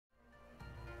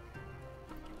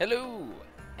Hello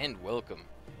and welcome.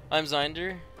 I'm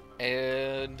Zeinder,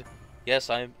 and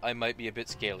yes, I might be a bit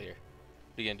scalier.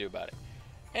 What are you gonna do about it?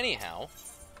 Anyhow,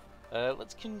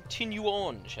 let's continue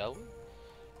on, shall we?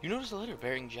 You notice a letter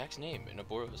bearing Jack's name in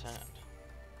Aboro's hand.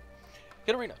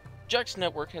 Katarina, Jack's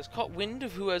network has caught wind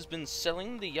of who has been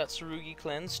selling the Yatsurugi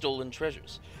clan's stolen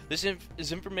treasures. This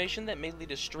is information that may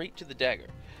lead us straight to the dagger.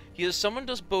 He has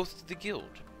summoned us both to the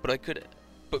guild, but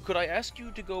could I ask you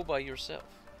to go by yourself?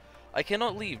 I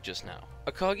cannot leave just now.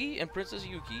 Akagi and Princess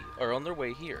Yuki are on their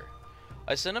way here.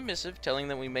 I sent a missive telling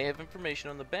them we may have information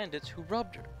on the bandits who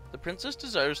robbed her. The princess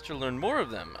desires to learn more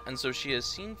of them, and so she has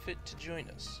seen fit to join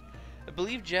us. I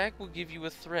believe Jack will give you a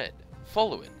thread.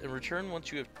 Follow it, and return once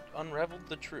you have unraveled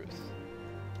the truth.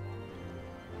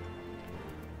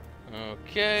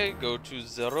 Okay, go to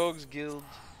the Rogues Guild.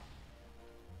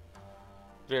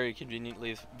 Very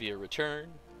conveniently via return.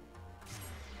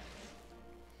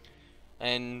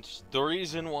 And the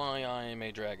reason why I am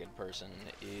a dragon person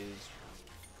is,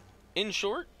 in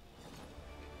short,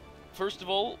 first of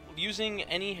all, using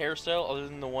any hairstyle other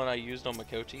than the one I used on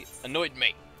Makoti annoyed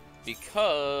me.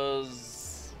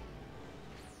 Because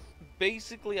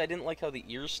basically I didn't like how the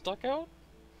ears stuck out.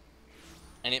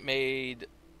 And it made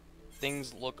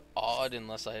things look odd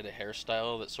unless I had a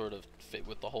hairstyle that sort of fit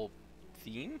with the whole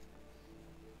theme.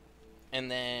 And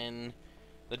then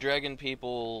the dragon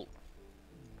people,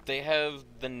 they have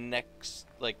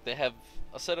they have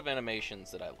a set of animations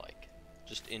that I like,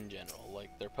 just in general,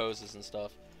 like their poses and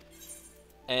stuff.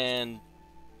 And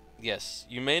yes,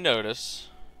 you may notice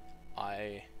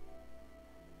I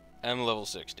am level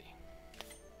 60,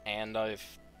 and I've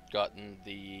gotten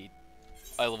the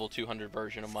level 200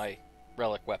 version of my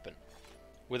relic weapon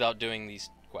without doing these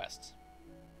quests.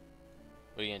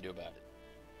 What are you gonna do about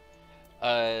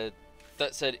it?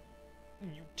 That said,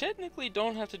 you technically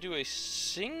don't have to do a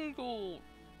single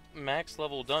max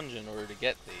level dungeon in order to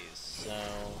get these, so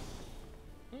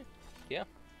yeah.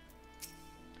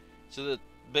 So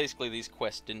basically these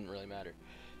quests didn't really matter.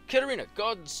 Katarina,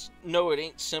 gods know it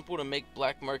ain't simple to make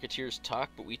black marketeers talk,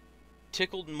 but we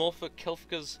tickled Mulfa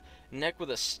Kelfka's neck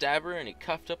with a stabber and he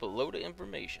cuffed up a load of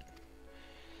information.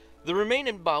 The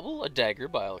remaining bauble, a dagger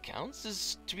by all accounts,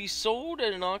 is to be sold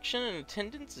at an auction and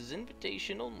attendance is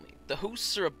invitation only. The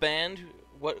hosts are a band who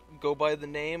go by the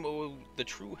name of the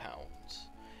True Hounds.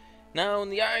 Now,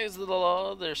 in the eyes of the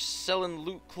law, they're selling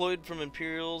loot cloyed from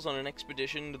Imperials on an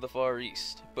expedition to the Far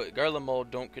East, but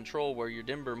Garlemald don't control where your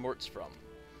Dimber Mort's from.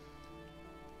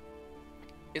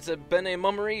 It's a bene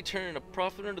mummery turning a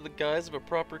profit under the guise of a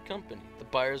proper company. The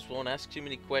buyers won't ask too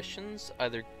many questions,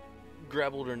 either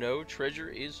grabbled or no, treasure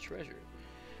is treasure.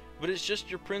 But it's just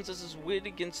your princess's wit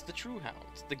against the True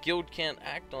Hounds. The guild can't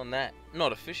act on that,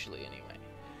 not officially anyway.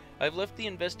 I've left the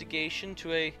investigation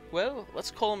to a, well, let's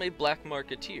call him a black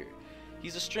marketeer.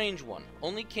 He's a strange one,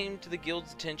 only came to the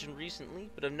guild's attention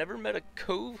recently, but I've never met a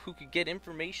cove who could get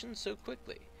information so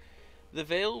quickly. The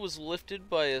veil was lifted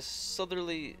by a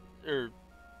southerly,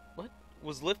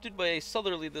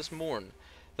 this morn.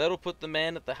 That'll put the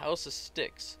man at the House of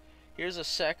Sticks. Here's a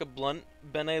sack of blunt.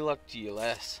 Bene luck to you,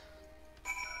 lass.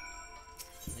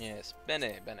 Yes,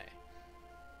 bene.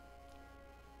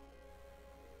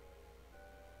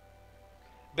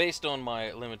 Based on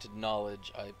my limited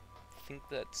knowledge, I think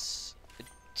that's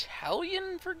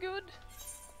Italian for good?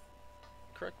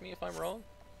 Correct me if I'm wrong.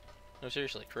 No,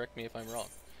 seriously, correct me if I'm wrong.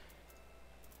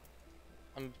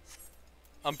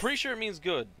 I'm pretty sure it means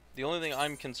good. The only thing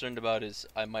I'm concerned about is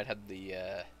I might have the,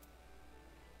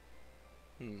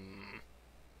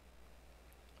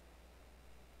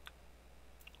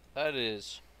 That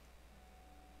is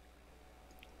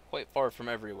quite far from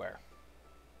everywhere.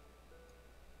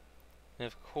 And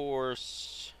of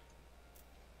course,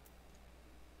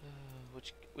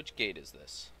 which gate is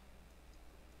this?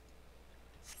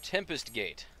 Tempest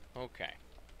Gate. Okay.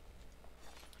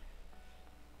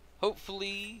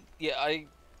 Hopefully, yeah, I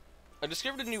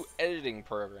discovered a new editing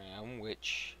program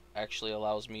which actually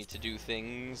allows me to do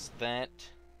things that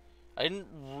I hadn't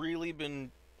really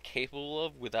been capable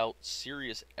of without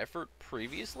serious effort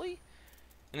previously.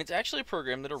 And it's actually a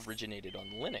program that originated on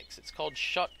Linux. It's called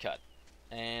Shotcut.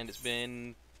 And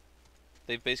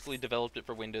they've basically developed it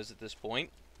for Windows at this point.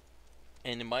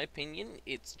 And in my opinion,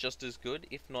 it's just as good,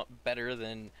 if not better,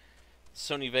 than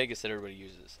Sony Vegas that everybody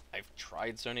uses. I've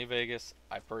tried Sony Vegas.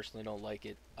 I personally don't like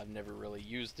it. I've never really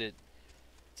used it.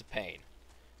 It's a pain.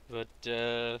 But,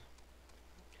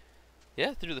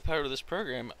 yeah, through the power of this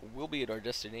program, we'll be at our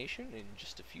destination in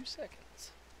just a few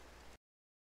seconds.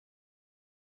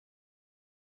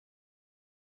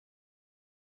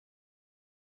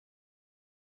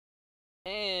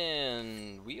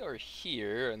 And we are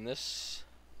here, and this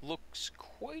looks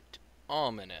quite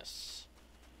ominous.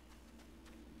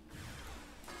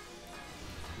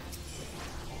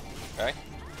 Okay.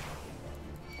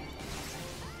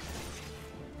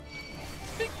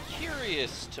 It's a bit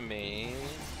curious to me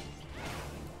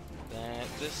that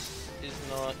this is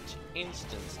not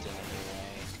instanced in any way.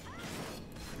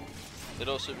 It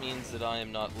also means that I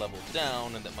am not leveled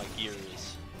down and that my gear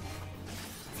is...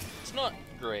 It's not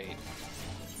great.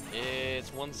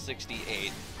 It's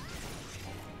 168.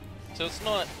 So it's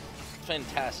not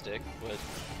fantastic, but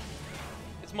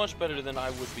it's much better than I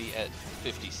would be at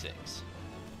 56.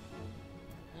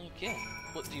 Okay,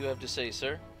 what do you have to say,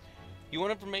 sir? You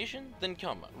want information? Then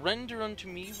come, render unto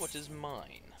me what is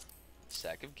mine.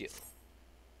 Sack of gil.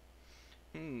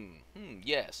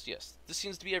 Yes. This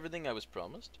seems to be everything I was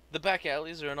promised. The back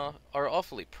alleys are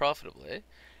awfully profitable, eh?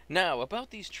 Now,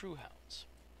 about these true hounds.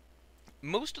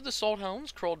 Most of the salt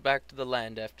hounds crawled back to the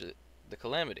land after the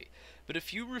calamity, but a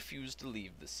few refused to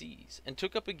leave the seas, and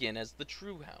took up again as the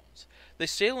true hounds. They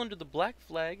sail under the black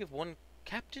flag of one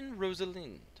Captain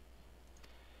Rosalind.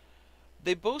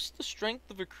 They boast the strength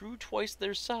of a crew twice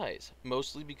their size,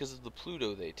 mostly because of the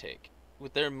Pluto they take.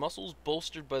 With their muscles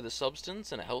bolstered by the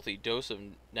substance and a healthy dose of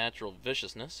natural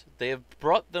viciousness, they have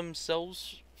brought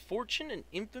themselves fortune and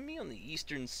infamy on the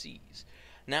eastern seas.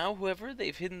 Now, however,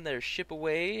 they've hidden their ship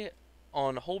away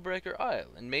on Hullbreaker Isle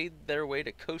and made their way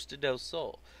to Costa del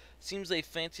Sol. Seems they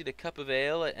fancied a cup of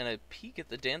ale and a peek at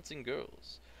the dancing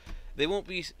girls. They won't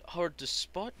be hard to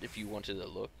spot if you wanted a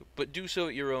look, but do so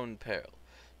at your own peril.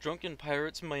 Drunken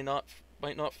pirates might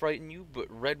not frighten you,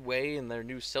 but Redway and their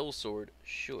new sellsword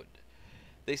should.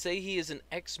 They say he is an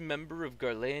ex-member of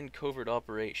Garlean covert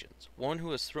operations, one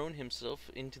who has thrown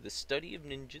himself into the study of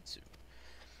ninjutsu.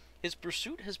 His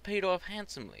pursuit has paid off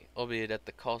handsomely, albeit at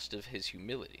the cost of his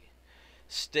humility.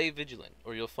 Stay vigilant,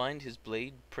 or you'll find his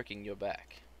blade pricking your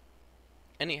back.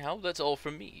 Anyhow, that's all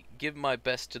from me. Give my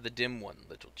best to the dim one,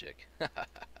 little chick.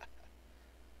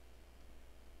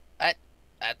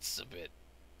 That's a bit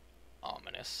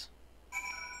ominous.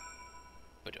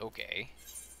 But okay.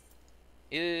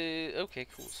 Okay,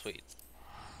 cool, sweet.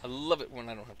 I love it when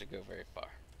I don't have to go very far.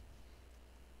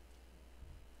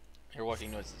 You're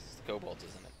walking noises. It's the kobold,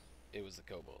 isn't it? It was the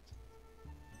kobold.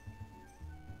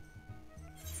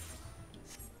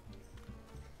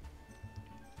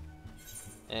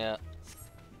 Yeah.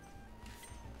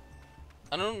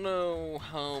 I don't know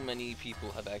how many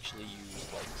people have actually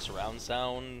used, like, surround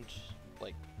sound,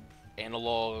 like,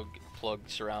 analog plug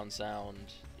surround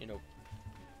sound, you know,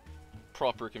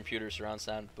 proper computer surround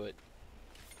sound, but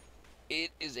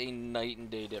it is a night and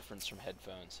day difference from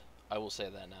headphones. I will say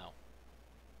that now.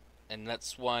 And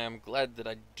that's why I'm glad that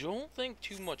I don't think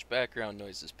too much background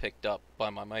noise is picked up by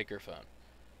my microphone.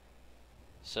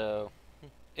 So,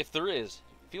 if there is,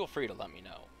 feel free to let me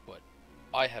know, but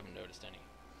I haven't noticed any.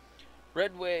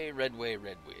 Redway.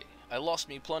 I lost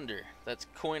me plunder. That's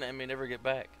coin I may never get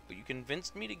back, but you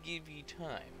convinced me to give ye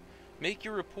time. Make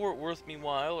your report worth me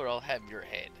while, or I'll have your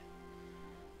head.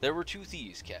 There were two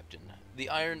thieves, Captain. The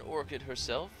Iron Orchid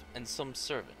herself, and some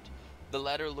servant. The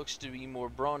latter looks to be more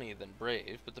brawny than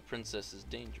brave, but the princess is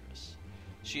dangerous.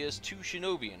 She has two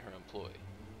shinobi in her employ.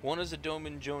 One is a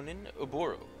Domin Jonin,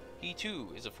 Oboro. He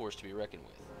too is a force to be reckoned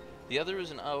with. The other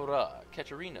is an Aura,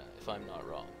 Katerina, if I'm not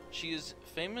wrong. She is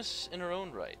famous in her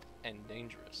own right, and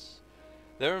dangerous.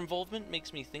 Their involvement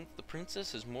makes me think the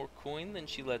princess has more coin than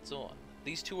she lets on.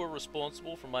 These two are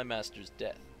responsible for my master's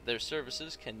death. Their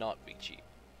services cannot be cheap.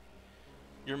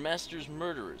 Your master's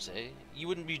murderers, eh? You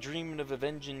wouldn't be dreaming of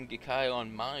avenging Gikkai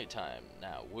on my time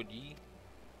now, would ye?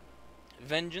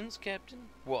 Vengeance, Captain?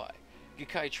 Why?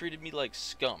 Gikkai treated me like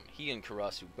scum, he and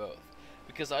Karasu both,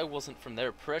 because I wasn't from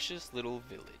their precious little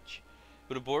village.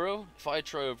 But Oboro, if I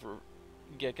triumph over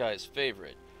Gekkai's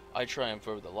favorite, I triumph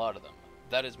over the lot of them.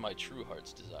 That is my true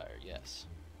heart's desire, yes.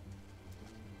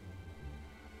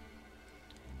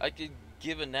 I could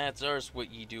give a gnat's arse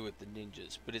what ye do with the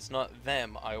ninjas, but it's not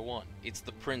them I want. It's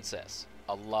the princess.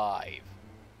 Alive.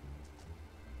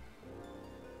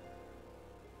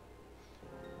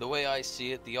 The way I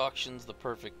see it, the auction's the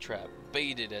perfect trap,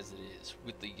 baited as it is,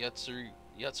 with the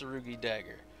Yatsurugi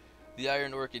dagger. The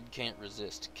Iron Orchid can't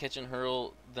resist. Catching her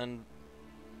then'll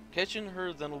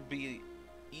be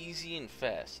easy and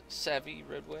fast. Savvy,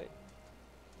 Redway?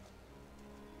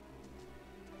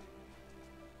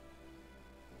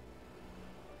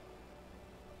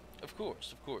 Of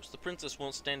course. The princess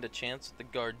won't stand a chance with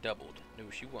the guard doubled.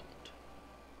 No, she won't.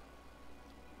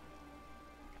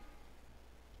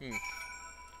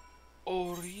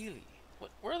 Oh, really?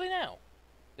 What? Where are they now?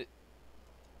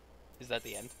 Is that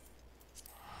the end?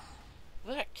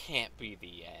 That can't be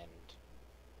the end.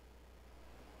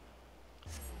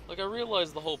 Like, I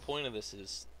realize the whole point of this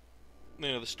is, you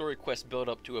know, the story quest build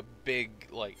up to a big,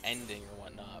 like, ending or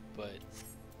whatnot, but...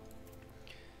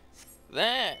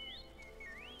 That...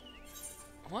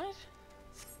 What?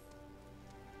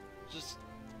 Just...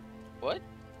 What?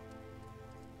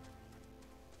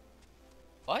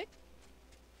 What?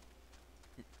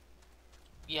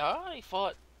 Yeah, I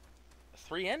fought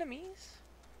 3 enemies.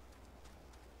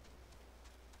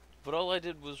 But all I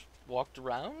did was walked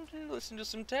around and listened to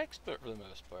some text, but for the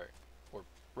most part. Or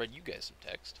read you guys some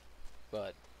text.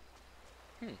 But,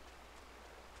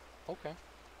 okay.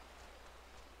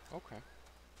 Okay.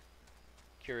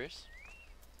 Curious.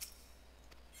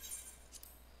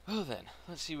 Oh then,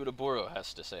 let's see what Aboro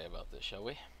has to say about this, shall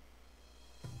we?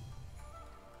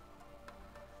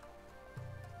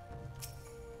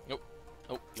 Nope.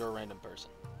 Oh, you're a random person.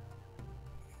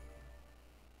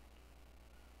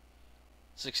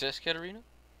 Success, Katarina?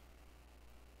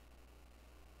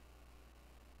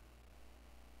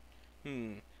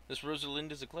 This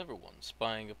Rosalind is a clever one,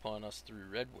 spying upon us through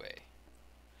Redway.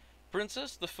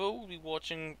 Princess, the foe will be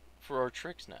watching for our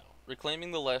tricks now.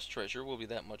 Reclaiming the last treasure will be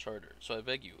that much harder, so I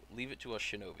beg you, leave it to us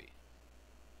shinobi.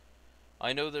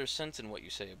 I know there's sense in what you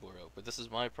say, Aburo, but this is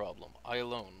my problem. I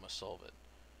alone must solve it.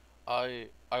 I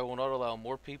will not allow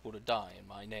more people to die in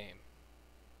my name.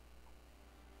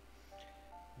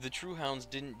 The true hounds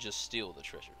didn't just steal the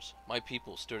treasures. My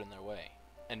people stood in their way,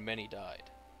 and many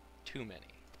died. Too many.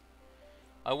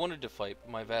 I wanted to fight,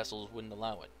 but my vassals wouldn't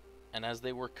allow it, and as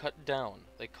they were cut down,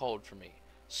 they called for me,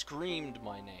 screamed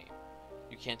my name.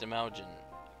 You can't imagine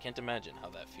how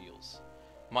that feels.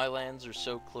 My lands are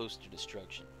so close to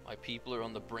destruction. My people are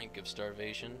on the brink of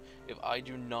starvation. If I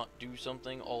do not do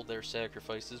something, all their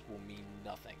sacrifices will mean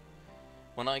nothing.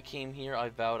 When I came here, I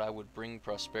vowed I would bring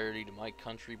prosperity to my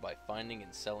country by finding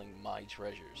and selling my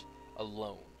treasures,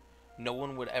 alone. No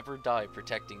one would ever die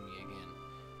protecting me again.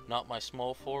 Not my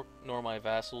small folk, nor my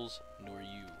vassals, nor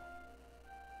you.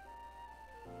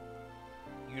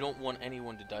 You don't want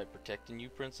anyone to die protecting you,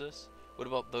 Princess? What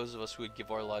about those of us who would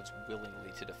give our lives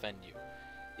willingly to defend you?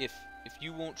 If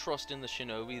you won't trust in the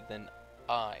shinobi, then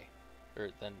I'll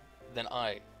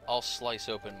slice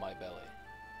open my belly.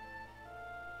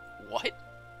 What?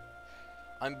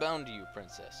 I'm bound to you,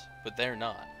 Princess, but they're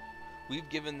not. We've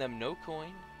given them no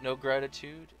coin, no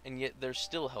gratitude, and yet they're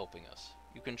still helping us.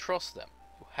 You can trust them.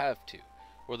 You have to,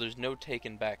 or there's no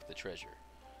taking back the treasure.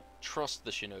 Trust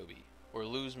the shinobi, or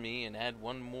lose me and add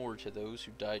one more to those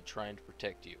who died trying to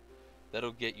protect you.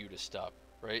 That'll get you to stop,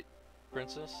 right,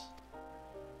 Princess?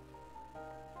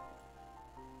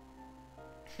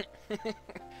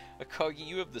 Akagi,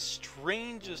 you have the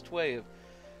strangest way of...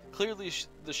 Clearly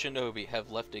the shinobi have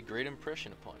left a great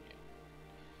impression upon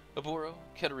you. Aburo,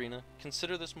 Katarina,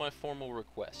 consider this my formal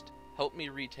request. Help me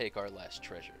retake our last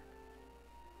treasure.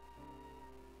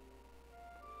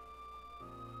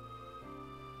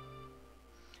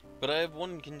 But I have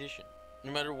one condition.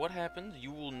 No matter what happens,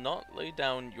 you will not lay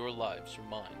down your lives for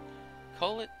mine.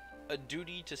 Call it a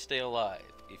duty to stay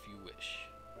alive, if you wish.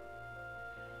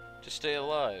 To stay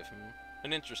alive,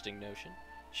 An interesting notion.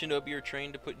 Shinobi are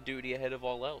trained to put duty ahead of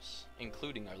all else,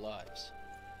 including our lives.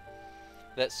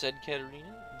 That said,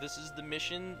 Katarina, this is the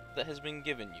mission that has been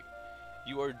given you.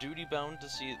 You are duty-bound to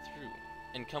see it through,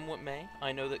 and come what may,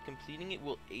 I know that completing it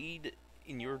will aid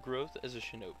in your growth as a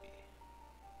shinobi.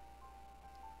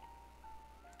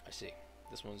 I see.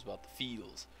 This one's about the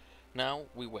feels. Now,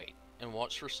 we wait, and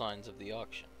watch for signs of the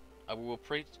auction. I will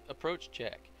approach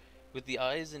Jack. With the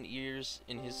eyes and ears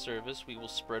in his service, we will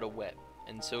spread a web,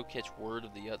 and so catch word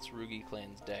of the Yatsurugi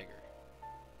clan's dagger.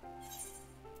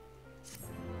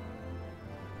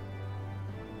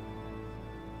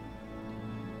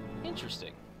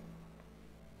 Interesting.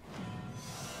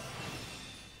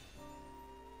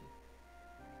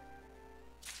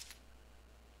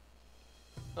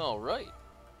 Alright.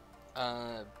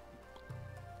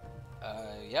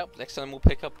 Yeah, next time we'll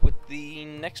pick up with the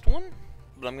next one.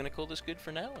 But I'm gonna call this good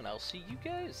for now, and I'll see you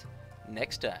guys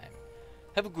next time.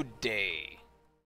 Have a good day.